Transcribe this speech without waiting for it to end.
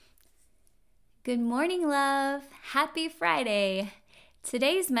Good morning, love. Happy Friday.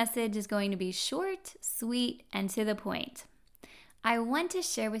 Today's message is going to be short, sweet, and to the point. I want to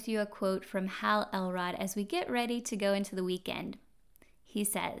share with you a quote from Hal Elrod as we get ready to go into the weekend. He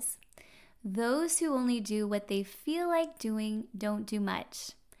says, "Those who only do what they feel like doing don't do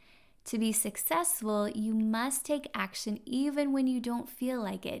much. To be successful, you must take action even when you don't feel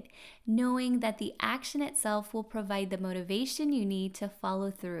like it, knowing that the action itself will provide the motivation you need to follow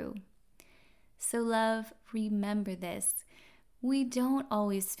through." So, love, remember this. We don't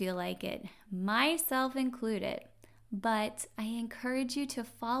always feel like it, myself included, but I encourage you to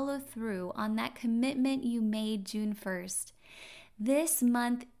follow through on that commitment you made June 1st. This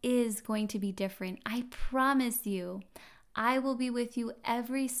month is going to be different, I promise you. I will be with you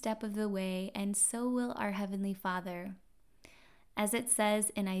every step of the way, and so will our Heavenly Father. As it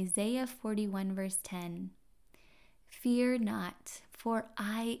says in Isaiah 41 verse 10, "Fear not, for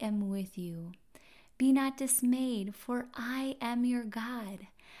I am with you. Be not dismayed, for I am your God.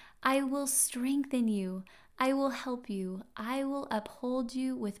 I will strengthen you. I will help you. I will uphold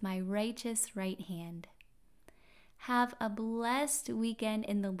you with my righteous right hand." Have a blessed weekend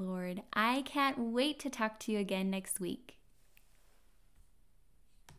in the Lord. I can't wait to talk to you again next week.